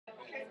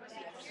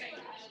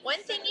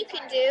One thing you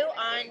can do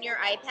on your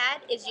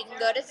iPad is you can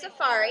go to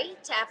Safari,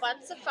 tap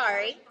on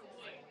Safari,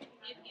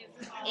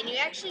 and you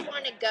actually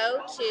want to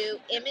go to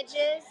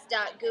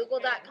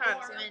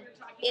images.google.com. So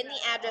in the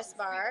address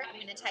bar, I'm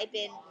going to type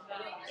in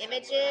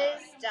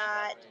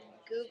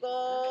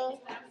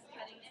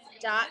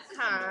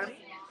images.google.com,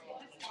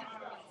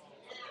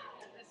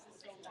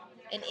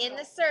 and in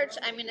the search,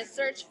 I'm going to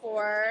search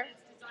for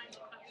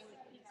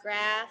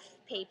graph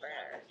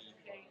paper.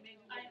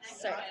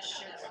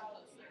 Search.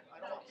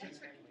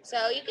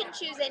 So you can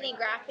choose any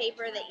graph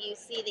paper that you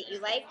see that you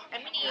like.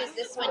 I'm going to use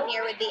this one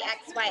here with the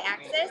XY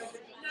axis.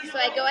 So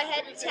I go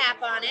ahead and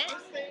tap on it,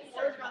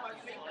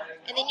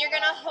 and then you're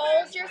going to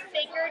hold your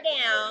finger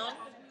down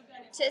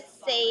to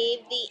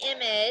save the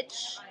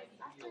image.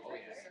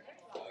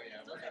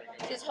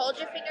 Just hold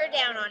your finger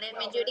down on it. I'm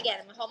going to do it again.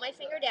 I'm going to hold my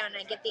finger down and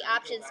I get the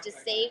options to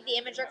save the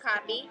image or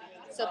copy.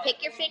 So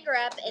pick your finger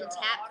up and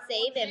tap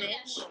Save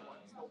Image.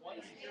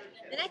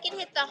 Then I can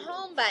hit the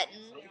Home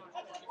button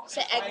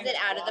to exit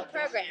out of the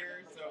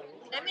program.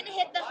 And I'm going to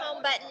hit the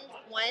Home button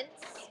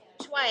once,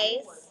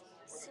 twice,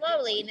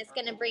 slowly, and it's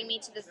going to bring me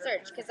to the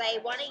search because I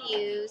want to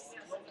use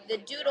the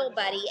Doodle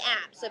Buddy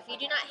app. So if you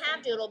do not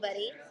have Doodle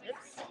Buddy,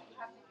 oops,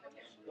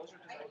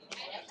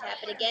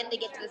 tap it again to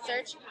get to the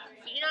search.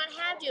 If you do not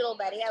have Doodle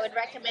Buddy, I would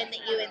recommend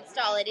that you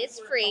install it.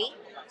 It's free.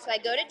 So I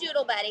go to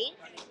Doodle Buddy.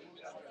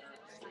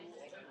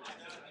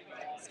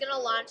 It's going to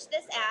launch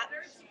this app.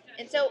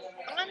 And so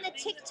on the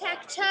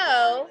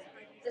tic-tac-toe,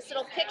 this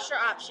little picture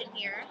option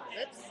here,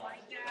 oops,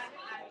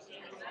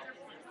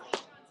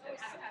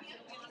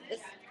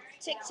 this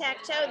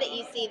tic-tac-toe that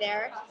you see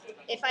there,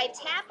 if I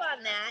tap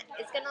on that,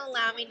 it's going to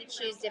allow me to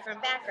choose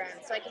different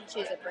backgrounds. So I can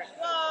choose a brick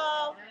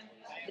wall,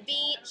 the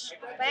beach,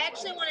 but I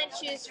actually want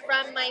to choose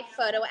from my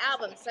photo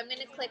album. So I'm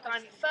going to click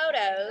on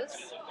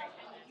Photos,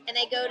 and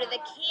I go to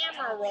the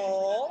camera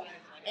roll,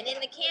 and in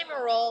the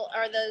camera roll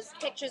are those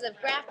pictures of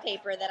graph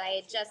paper that I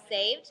had just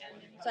saved.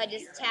 So I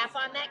just tap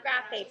on that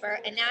graph paper,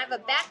 and now I have a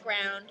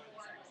background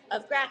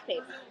of graph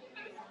paper.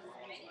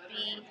 Let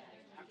me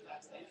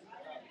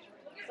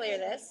clear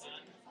this.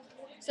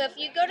 So if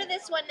you go to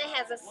this one that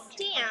has a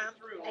stamp,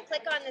 I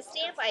click on the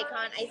stamp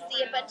icon, I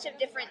see a bunch of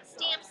different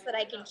stamps that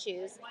I can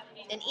choose,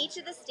 and each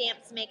of the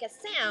stamps make a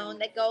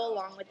sound that go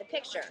along with the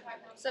picture.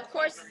 So of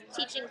course,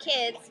 teaching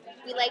kids,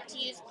 we like to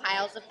use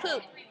piles of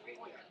poop.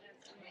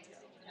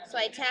 So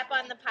I tap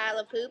on the pile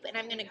of poop, and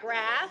I'm going to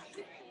graph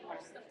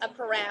a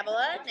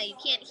parabola. Now you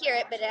can't hear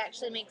it, but it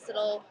actually makes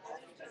little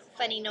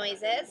funny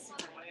noises.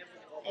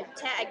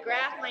 I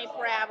graph my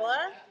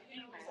parabola.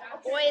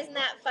 Boy, isn't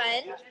that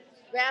fun.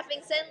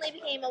 Graphing suddenly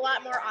became a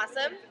lot more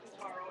awesome.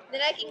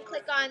 Then I can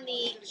click on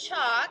the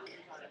chalk.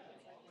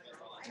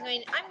 I'm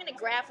going to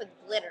graph with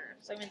glitter.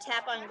 So I'm going to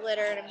tap on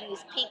glitter, and I'm going to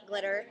use pink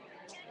glitter.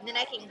 And then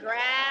I can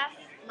graph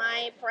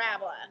my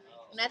parabola.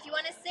 Now if you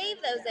want to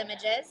save those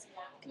images,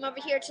 come over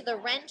here to the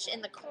wrench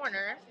in the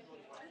corner.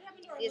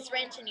 See this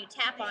wrench, and you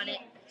tap on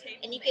it.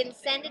 And you can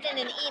send it in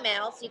an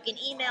email, so you can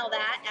email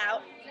that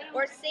out,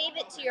 or save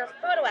it to your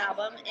photo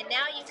album, and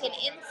now you can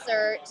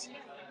insert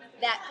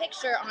that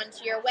picture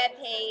onto your web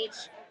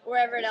page,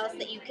 wherever else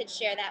that you could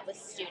share that with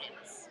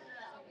students.